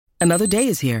Another day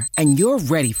is here, and you're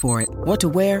ready for it. What to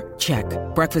wear? Check.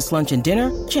 Breakfast, lunch, and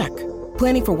dinner? Check.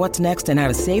 Planning for what's next and how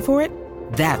to save for it?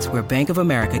 That's where Bank of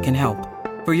America can help.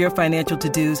 For your financial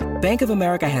to-dos, Bank of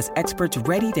America has experts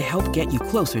ready to help get you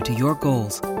closer to your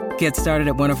goals. Get started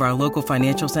at one of our local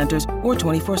financial centers or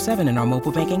 24/7 in our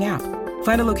mobile banking app.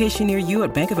 Find a location near you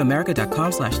at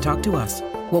bankofamerica.com/talktous.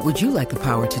 What would you like the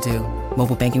power to do?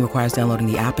 Mobile banking requires downloading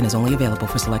the app and is only available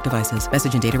for select devices.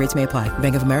 Message and data rates may apply.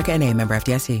 Bank of America N.A., member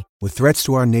FDIC. With threats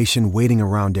to our nation waiting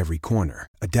around every corner,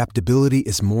 adaptability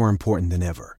is more important than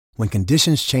ever. When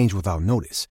conditions change without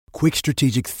notice, quick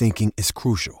strategic thinking is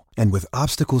crucial. And with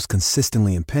obstacles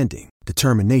consistently impending,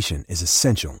 determination is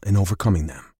essential in overcoming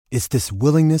them. It's this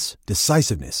willingness,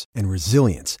 decisiveness, and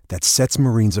resilience that sets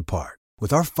Marines apart.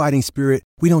 With our fighting spirit,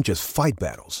 we don't just fight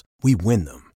battles, we win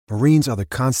them. Marines are the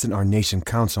constant our nation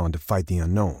counts on to fight the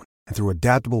unknown. And through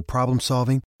adaptable problem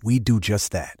solving, we do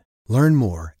just that. Learn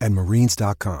more at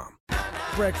marines.com.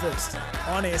 Breakfast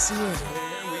on SEN.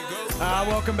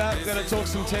 Welcome back. We're going to talk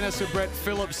some tennis with Brett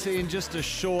Phillips in just a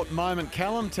short moment.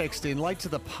 Callum texted in, late to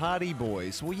the party,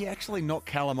 boys. Well, yeah, actually not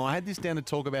Callum. I had this down to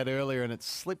talk about earlier and it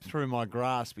slipped through my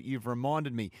grasp, but you've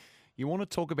reminded me. You want to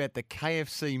talk about the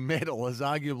KFC medal as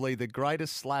arguably the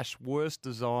greatest / worst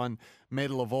design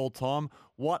medal of all time.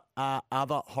 What are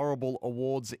other horrible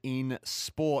awards in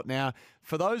sport? Now,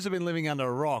 for those who've been living under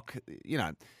a rock, you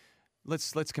know,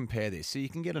 let's compare this. So you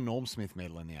can get a Norm Smith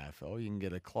medal in the AFL. You can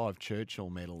get a Clive Churchill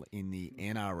medal in the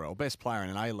NRL. Best player in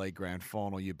an A-League grand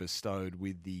final you're bestowed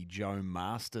with the Joe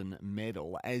Marston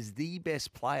medal. As the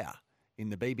best player in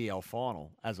the BBL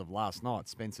final as of last night,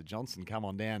 Spencer Johnson, come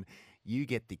on down. You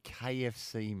get the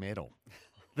KFC medal.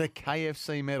 The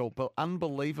KFC medal. But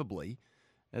unbelievably,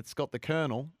 it's got the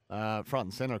Colonel front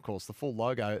and centre, of course, the full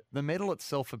logo. The medal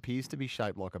itself appears to be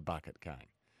shaped like a bucket cane.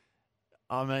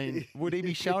 I mean, would he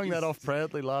be showing that off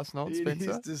proudly last night, Spencer?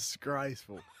 It is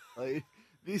disgraceful. Like,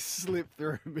 this slipped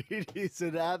through me. It is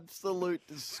an absolute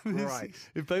disgrace.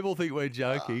 If people think we're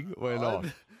joking, we're not.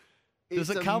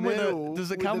 Does it come with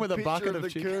a bucket of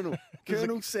chicken?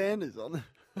 Colonel Sanders on it.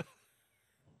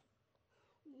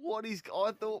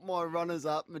 I thought my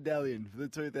runners-up medallion for the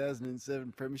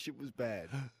 2007 Premiership was bad.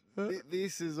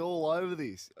 This is all over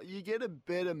this. You get a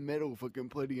better medal for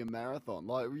completing a marathon.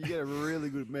 Like, you get a really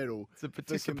good medal. It's a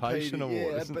participation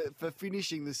award. Yeah, but for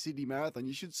finishing the Sydney Marathon,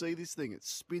 you should see this thing. It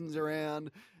spins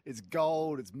around. It's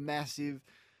gold. It's massive.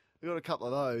 We've got a couple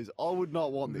of those. I would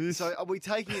not want this. So are we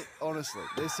taking it honestly?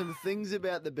 There's some things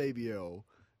about the BBL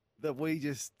that we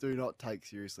just do not take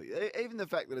seriously. Even the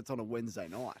fact that it's on a Wednesday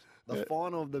night. The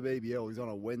final of the BBL is on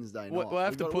a Wednesday night. We'll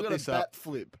have to put this up.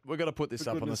 Flip. We've got to put this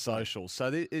up on the socials. So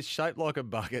it's shaped like a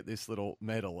bucket, this little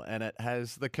medal, and it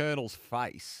has the Colonel's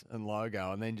face and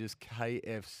logo, and then just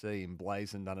KFC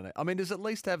emblazoned underneath. I mean, does it at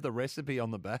least have the recipe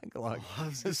on the back, like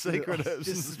the secret herbs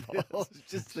and spices? I was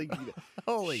just thinking,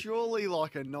 surely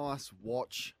like a nice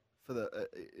watch for the,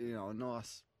 a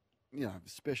nice,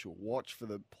 special watch for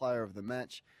the player of the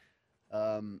match.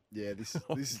 This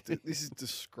is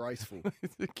disgraceful.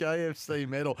 The KFC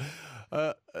medal.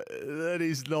 That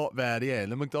is not bad. Yeah,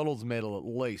 the McDonald's medal at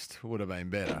least would have been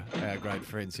better. Our great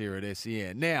friends here at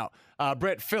SEN. Now,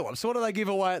 Brett Phillips, what do they give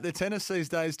away at the tennis these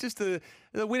days? Just the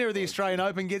winner of the Australian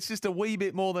Open gets just a wee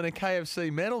bit more than a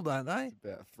KFC medal, don't they?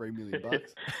 About $3 million.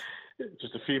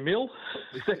 Just a few mil.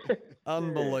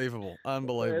 Unbelievable.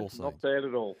 Unbelievable. Not bad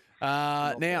at all.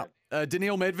 Now,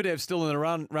 Daniil Medvedev still in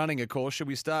the running, of course. Should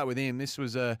we start with him? This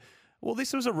was a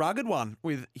rugged one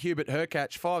with Hubert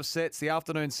Hurkacz. 5 sets, the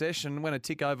afternoon session went a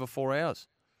tick over 4 hours.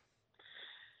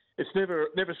 It's never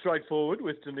straightforward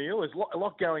with Daniil. There's a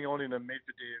lot going on in a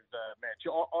Medvedev match.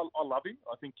 I love him.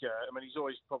 I think, he's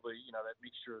always probably, that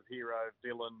mixture of hero,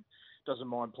 villain, doesn't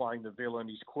mind playing the villain.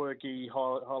 He's quirky,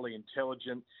 highly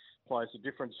intelligent, plays a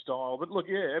different style. But look,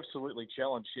 yeah, absolutely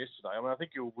challenged yesterday. I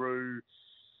think he'll rue,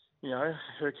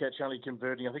 Hurkacz only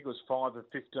converting, I think it was 5 of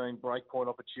 15 breakpoint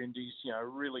opportunities,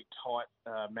 really tight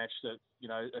match that,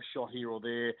 a shot here or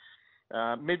there.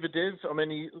 Medvedev,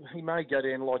 he may go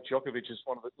down like Djokovic as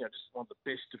one of the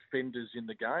best defenders in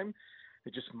the game.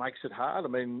 It just makes it hard.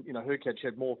 Hurkacz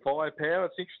had more firepower.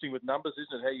 It's interesting with numbers,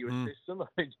 isn't it, how you assess them?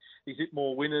 He's hit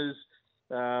more winners.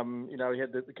 He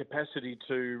had the capacity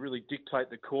to really dictate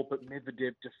the court, but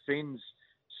Medvedev defends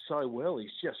so well.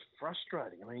 He's just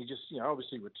frustrating. He just,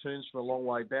 obviously returns from a long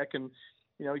way back and,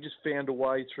 he just found a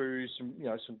way through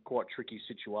some quite tricky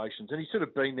situations. And he's sort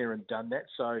of been there and done that.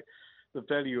 So the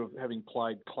value of having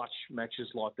played clutch matches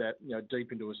like that,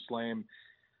 deep into a slam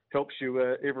helps you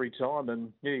every time.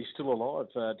 And yeah, he's still alive.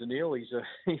 Daniil, he's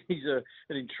an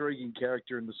intriguing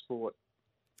character in the sport.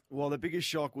 Well, the biggest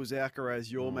shock was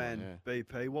Alcaraz, your man,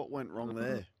 BP. What went wrong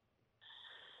there?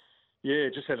 Yeah,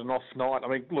 just had an off night. I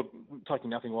mean, look,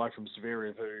 taking nothing away from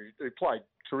Zverev, who played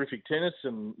terrific tennis,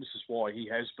 and this is why he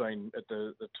has been at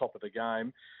the top of the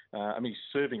game. I mean, his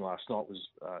serving last night was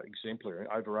exemplary,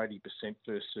 over 80%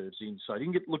 first serves in. So he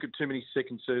didn't look at too many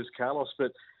second serves, Carlos,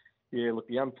 but yeah, look,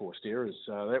 the unforced errors,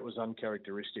 that was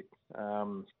uncharacteristic.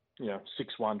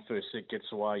 6-1 first set gets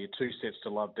away, you're 2 sets to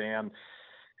love down.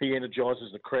 He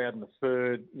energises the crowd in the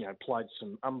third, played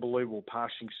some unbelievable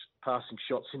passing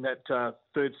shots in that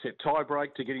third set tie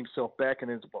break to get himself back, and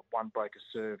then one break of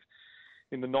serve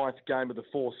in the ninth game of the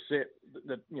fourth set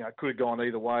that could have gone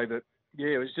either way. But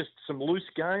yeah, it was just some loose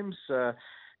games,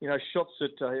 shots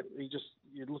that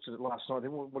you looked at it last night,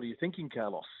 then what are you thinking,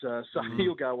 Carlos? So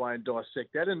he'll go away and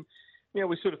dissect that. And,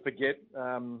 we sort of forget,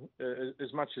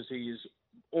 as much as he is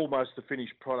almost the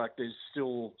finished product, there's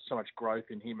still so much growth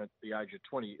in him at the age of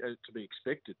 20 to be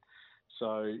expected.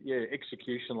 So, yeah,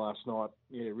 execution last night,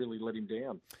 really let him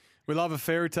down. We love a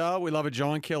fairy tale. We love a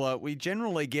giant killer. We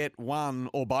generally get one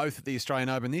or both at the Australian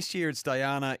Open. This year it's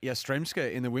Diana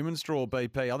Yastremska in the women's draw,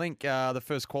 BP. I think the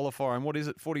first qualifier,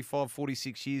 and 45,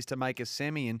 46 years to make a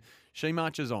semi, and she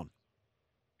marches on.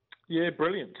 Yeah,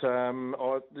 brilliant.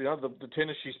 The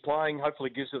tennis she's playing hopefully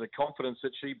gives her the confidence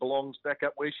that she belongs back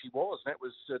up where she was. That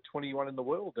was 21 in the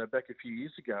world back a few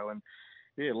years ago. And,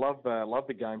 yeah, love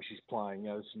the game she's playing.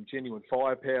 There's some genuine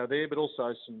firepower there, but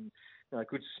also some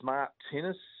good, smart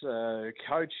tennis.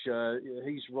 Coach,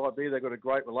 he's right there. They've got a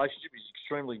great relationship. He's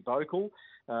extremely vocal,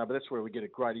 but that's where we get a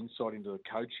great insight into the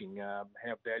coaching,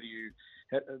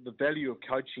 the value of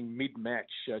coaching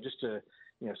mid-match, just to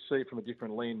see it from a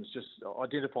different lens, just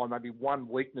identify maybe one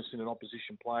weakness in an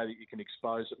opposition player that you can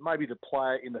expose that maybe the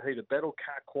player in the heat of battle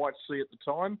can't quite see at the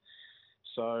time.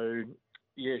 So,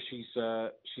 yeah, she's a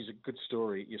good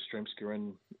story, Yastremska,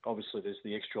 and obviously there's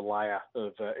the extra layer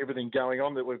of everything going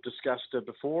on that we've discussed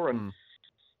before. And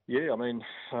yeah, I mean,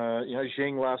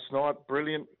 Zheng last night,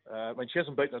 brilliant. She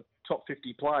hasn't beaten a top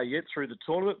 50 player yet through the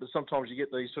tournament, but sometimes you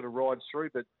get these sort of rides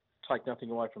through. But take nothing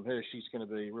away from her, she's going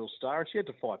to be a real star. And she had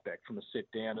to fight back from a set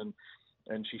down,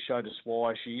 and she showed us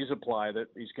why she is a player that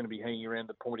is going to be hanging around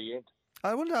the pointy end.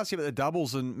 I wanted to ask you about the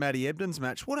doubles and Maddie Ebden's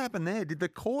match. What happened there? Did the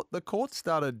court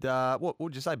started, what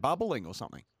would you say, bubbling or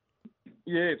something?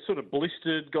 Yeah, it sort of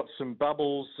blistered, got some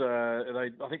bubbles. I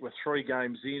think we're 3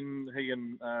 games in, he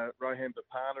and Rohan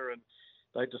Bapana, and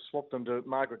they had to swap them to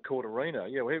Margaret Court Arena.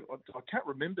 Yeah, I can't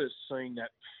remember seeing that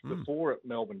before at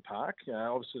Melbourne Park.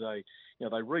 Obviously,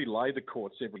 they relay the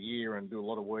courts every year and do a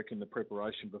lot of work in the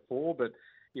preparation before, but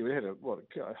yeah, we had a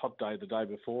hot day the day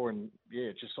before, and yeah,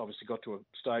 it just obviously got to a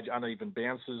stage, uneven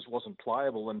bounces, wasn't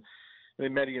playable, and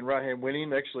then Maddie and Rohan went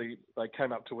in. Actually, they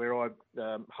came up to where I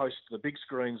host the big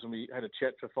screens, and we had a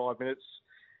chat for 5 minutes.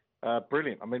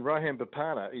 Brilliant. I mean, Rohan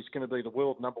Bapana is going to be the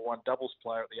world #1 doubles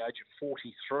player at the age of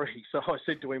 43. So I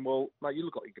said to him, well, mate, you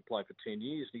look like you could play for 10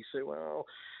 years. And he said, well,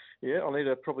 yeah, I'll need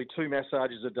probably 2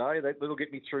 massages a day. That'll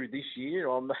get me through this year.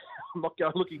 I'm not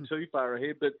going looking too far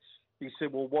ahead, but he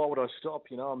said, well, why would I stop?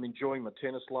 I'm enjoying my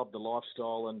tennis, love the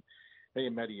lifestyle, and he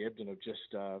and Maddie Ebden have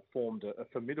just formed a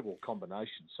formidable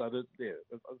combination. So, if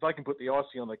they can put the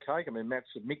icing on the cake, I mean, Matt's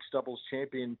a mixed doubles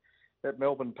champion at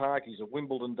Melbourne Park. He's a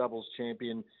Wimbledon doubles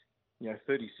champion.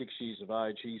 36 years of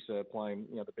age. He's playing,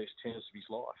 the best tennis of his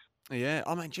life. Yeah,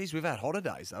 I mean, geez, we've had hotter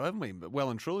days, though, haven't we?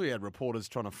 Well and truly, we had reporters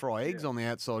trying to fry eggs on the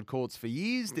outside courts for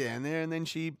years down there, and then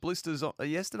she blisters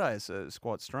yesterday. It's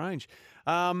quite strange.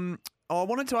 I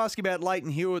wanted to ask you about Leighton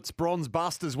Hewitt's bronze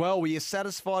bust as well. Were you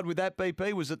satisfied with that,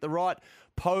 BP? Was it the right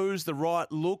pose, the right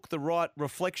look, the right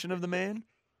reflection of the man?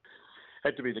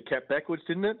 Had to be the cap backwards,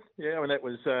 didn't it? Yeah, I mean, that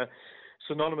was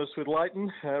synonymous with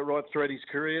Leighton right throughout his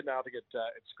career. No, I think it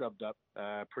scrubbed up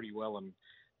pretty well. And,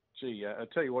 gee, I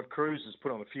tell you what, Cruz has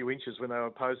put on a few inches when they were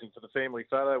posing for the family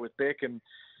photo with Beck and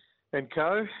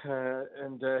co.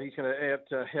 He's going to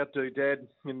outdo Dad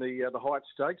in the height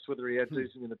stakes. Whether he outdoes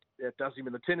him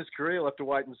in the tennis career, we'll have to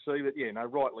wait and see. But, yeah, no,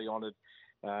 rightly honoured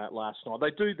last night.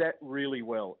 They do that really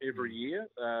well every year,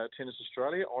 Tennis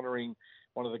Australia, honouring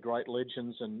one of the great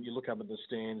legends. And you look up in the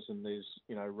stands and there's,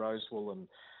 Rosewell and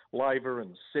Laver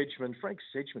and Sedgman. Frank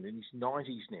Sedgman in his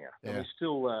 90s now. Yeah. And he's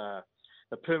still a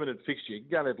permanent fixture. You can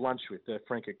go and have lunch with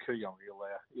Frank at Kooyong.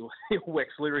 He'll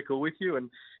wax lyrical with you. And,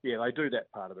 yeah, they do that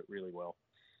part of it really well.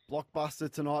 Blockbuster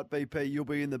tonight, BP. You'll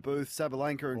be in the booth.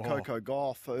 Sabalenka and Coco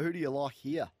Gauff. Who do you like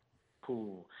here?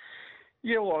 Cool.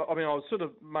 Yeah, well, I mean, I'll sort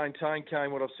of maintain,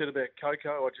 Kane, what I've said about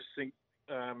Coco. I just think,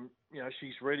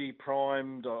 she's ready,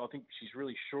 primed. I think she's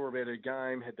really sure about her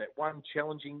game. Had that one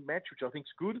challenging match, which I think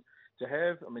is good to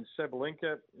have. I mean,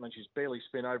 Sabalenka, she's barely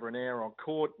spent over an hour on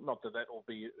court. Not that will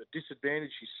be a disadvantage.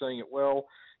 She's seeing it well.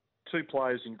 2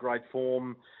 players in great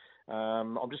form.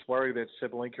 I'm just worried about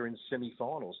Sabalenka in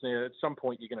semi-finals. Now, at some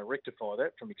point, you're going to rectify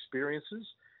that from experiences.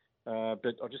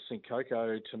 But I just think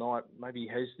Coco tonight maybe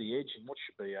has the edge in what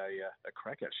should be a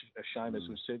cracker. A shame, as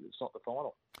we said, it's not the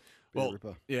final. Well,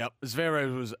 yeah,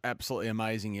 Zverev was absolutely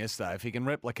amazing yesterday. If he can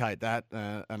replicate that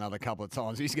another couple of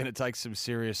times, he's going to take some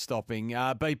serious stopping.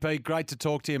 BP, great to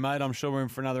talk to you, mate. I'm sure we're in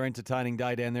for another entertaining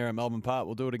day down there at Melbourne Park.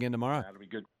 We'll do it again tomorrow. That'll be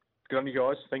good. Good on you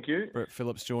guys. Thank you. Brett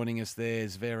Phillips joining us there.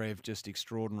 Zverev just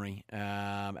extraordinary.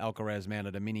 Alcaraz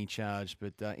mounted a mini charge,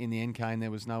 but in the end, Kane,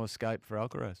 there was no escape for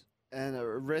Alcaraz. And a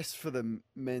rest for the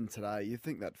men today. You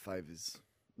think that favours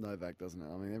Novak, doesn't it?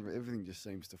 I mean, everything just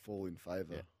seems to fall in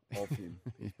favour of him.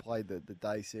 He's played the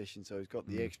day session, so he's got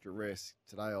the extra rest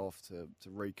today off to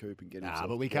recoup and get himself.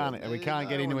 But we can't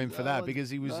get into him for that because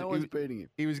he was beating him.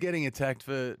 He was getting attacked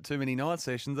for too many night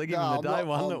sessions. They give him the day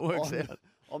one that works out.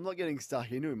 I'm not getting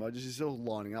stuck into him. I just still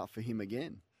lining up for him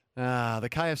again. The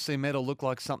KFC medal looked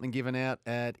like something given out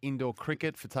at indoor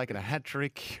cricket for taking a hat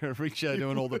trick. Richo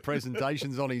doing all the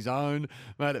presentations on his own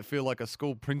made it feel like a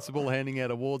school principal handing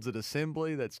out awards at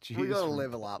assembly. That's cheers. We got to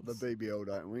level up the BBL,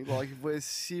 don't we? Like if we're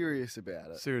serious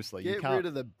about it, seriously, get rid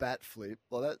of the bat flip.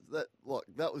 Like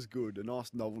that was good. A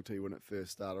nice novelty when it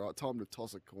first started. Right, time to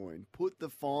toss a coin. Put the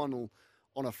final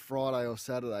on a Friday or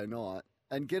Saturday night.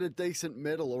 And get a decent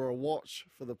medal or a watch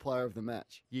for the player of the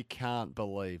match. You can't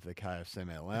believe the KFC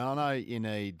medal. Now, I know you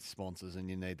need sponsors and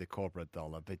you need the corporate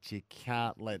dollar, but you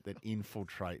can't let that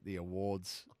infiltrate the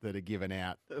awards that are given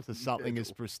out to something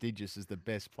as prestigious as the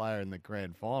best player in the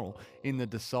grand final. In the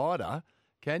decider,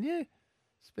 can you?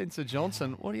 Spencer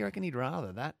Johnson, what do you reckon he'd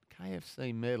rather, that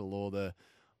KFC medal or the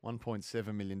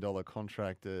 $1.7 million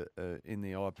contract in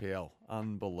the IPL?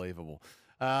 Unbelievable.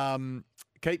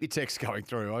 Keep your texts going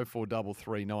through,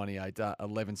 0433 98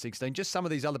 11 16. Just some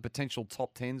of these other potential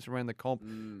top tens around the comp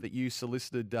that you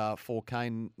solicited for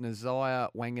Kane. Nazaya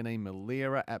Wangani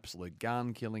Malira, absolute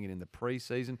gun, killing it in the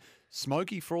preseason.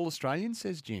 Smokey for all Australians,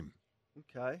 says Jim.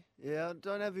 Okay, yeah, I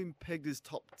don't have him pegged as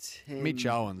top 10. Mitch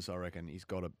Owens, I reckon you've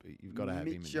got to have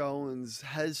him. Mitch Owens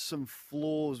has some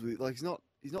flaws with, like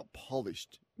he's not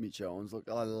polished. Mitch Owens, look,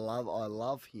 I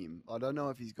love him. I don't know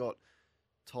if he's got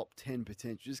top 10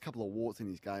 potential. Just a couple of warts in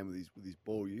his game with his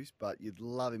ball use, but you'd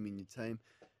love him in your team.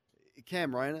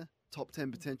 Cam Rayner, top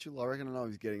 10 potential. I reckon. I know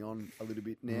he's getting on a little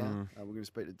bit now. We're going to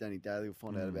speak to Danny Daly. We'll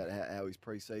find out about how his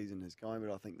pre-season is going,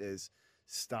 but I think there's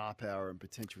star power and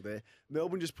potential there.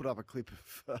 Melbourne just put up a clip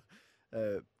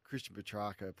of Christian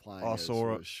Petrarca playing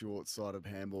a short-sighted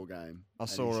handball game. I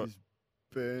saw it. Just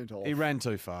burnt off. He ran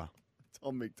too far.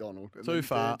 Tom McDonald. And too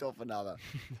far. Burnt off another.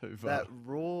 Too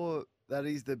far. That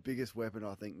is the biggest weapon,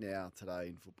 I think, now today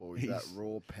in football, is that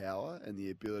raw power and the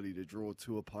ability to draw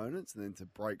two opponents and then to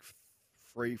break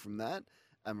free from that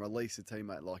and release a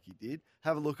teammate like he did.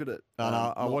 Have a look at it.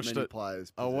 I watched it.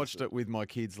 I watched it with my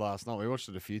kids last night. We watched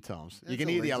it a few times. You can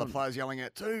hear the other players yelling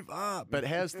out, too far. But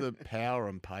how's the power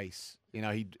and pace? You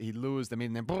know, he lures them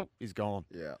in, then he's gone.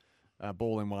 Yeah.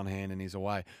 Ball in one hand and he's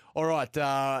away. All right,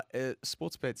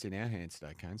 sports bets in our hands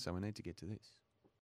today, Kane, so we need to get to this.